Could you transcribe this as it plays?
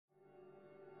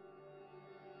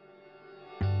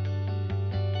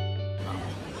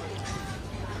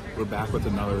We're back with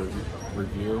another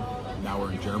review. Now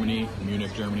we're in Germany,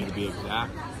 Munich, Germany to be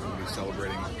exact. We'll be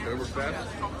celebrating Oktoberfest.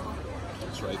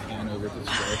 That's right, Hanover this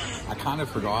day. I kind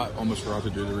of almost forgot to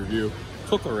do the review.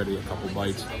 Took already a couple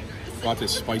bites. Got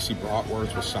this spicy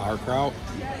bratwurst with sauerkraut.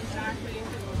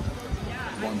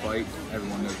 One bite,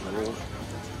 everyone knows the rules.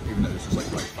 Even though this is like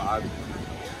bite 5.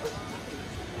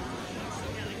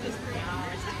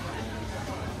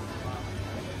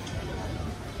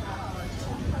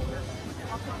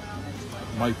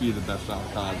 Might be the best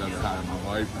avocado I've ever had in my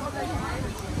life.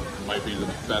 Might be the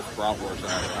best bratwurst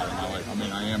I've ever had in my life. I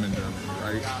mean, I am in Germany,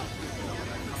 right?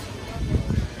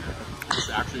 This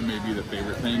actually may be the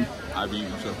favorite thing I've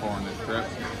eaten so far on this trip.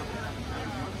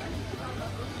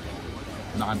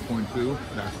 9.2,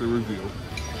 that's the review.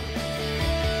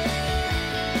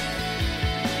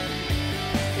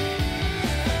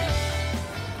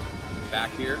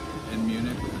 Back here in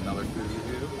Munich with another food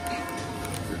review.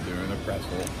 We're doing a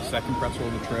pretzel. Second pretzel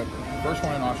of the trip. First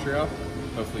one in Austria.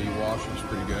 Hopefully you watched. It's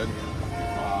pretty good.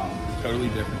 Totally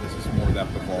different. This is more of that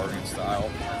Bavarian style.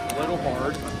 A little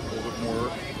hard, a little bit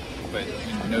more, but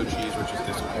no cheese, which is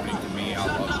disappointing to me. I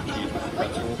love the cheese with the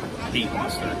pretzel. Hate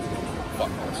mustard.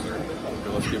 Fuck mustard.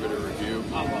 So let's give it a review.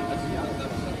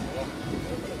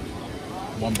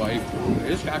 One bite.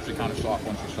 It is actually kind of soft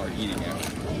once you start eating it.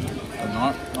 But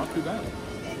not too bad.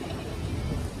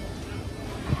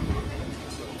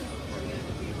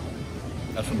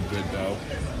 That's some good dough.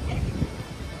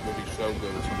 Would be so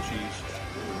good with some cheese.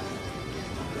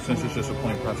 Since it's just a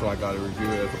plain pretzel, I gotta review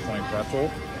it as a plain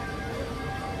pretzel.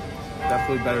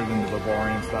 Definitely better than the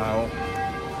Bavarian style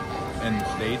in the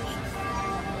States.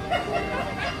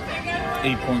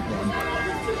 8.1.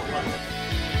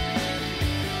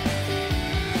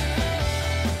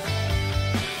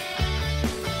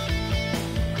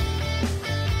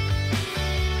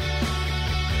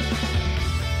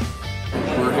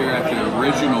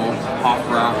 Original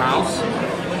Hofbrauhaus.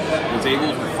 Was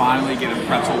able to finally get a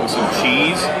pretzel with some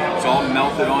cheese. It's all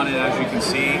melted on it, as you can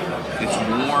see. It's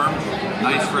warm,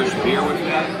 nice fresh beer with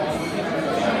it.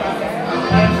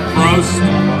 Prost.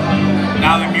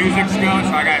 Now the music's going,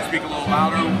 so I gotta speak a little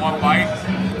louder. One bite.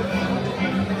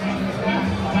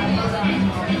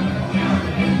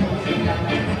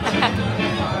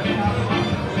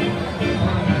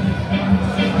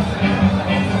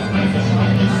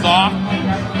 Soft.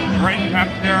 Great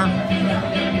texture.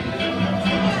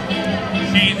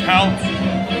 Cheese helps.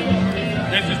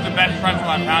 This is the best pretzel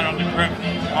I've had on the trip.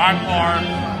 By far,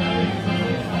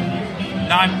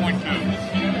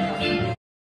 9.2.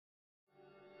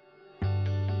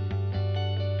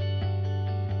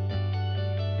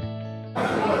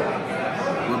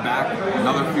 We're back.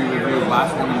 Another food review.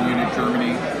 Last one in Munich,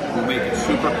 Germany. We'll make it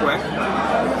super quick.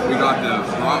 We got the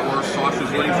bratwurst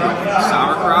sausage links with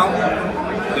sauerkraut.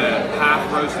 The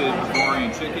half-roasted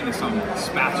Bavarian chicken and some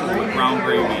spatzel with brown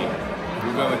gravy.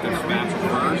 We'll go with the spatzel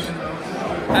first.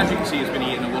 As you can see, it's been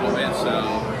eaten a little bit,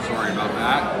 so sorry about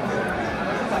that.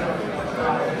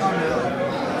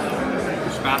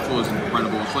 The spatzel is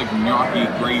incredible. It's like gnocchi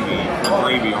gravy, with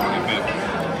gravy on it, but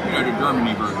you know, the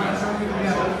Germany version.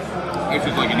 This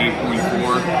is like an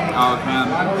 8.4 out of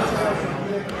 10.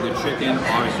 The chicken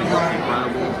obviously looks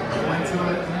incredible,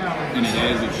 and it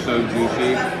is. It's so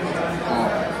juicy.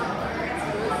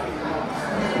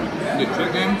 The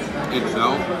chicken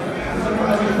itself,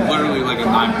 literally like a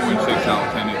 9.6 out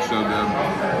of 10. It's so good.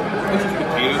 This is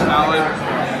potato salad.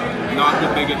 Not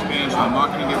the biggest fan, so I'm not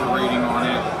going to give a rating on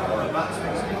it.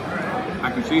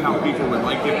 I can see how people would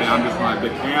like it, but I'm just not a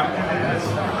big fan.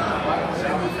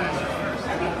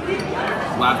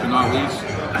 Last but not least,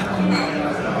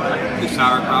 the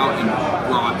sauerkraut and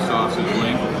broth sausage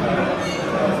link.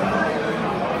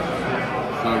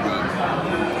 So good.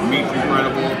 Meat's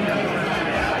incredible.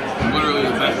 Literally the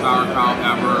best sauerkraut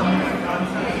ever.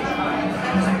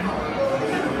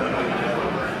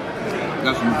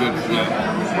 That's some good shit.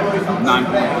 9.1.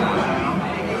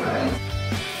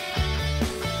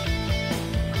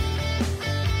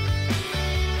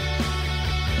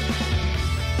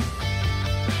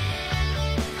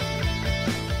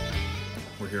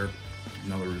 We're here.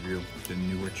 Another review. The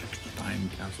Neuschwanstein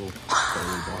Castle.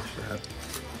 Totally botched that.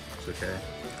 It's okay.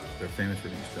 They're famous for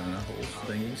these donut holes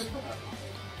thingies.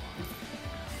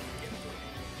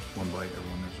 One bite,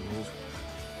 everyone knows the rules.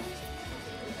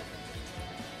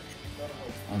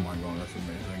 Oh my god, that's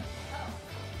amazing.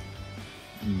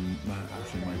 That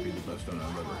actually might be the best donut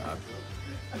I've ever had.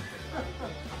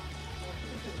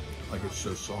 Like, it's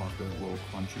so soft and a little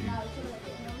crunchy.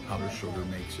 How the sugar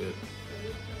makes it.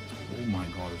 Oh my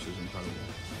god, this is incredible.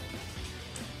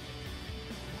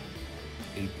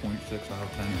 8.6 out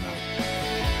of 10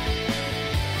 now.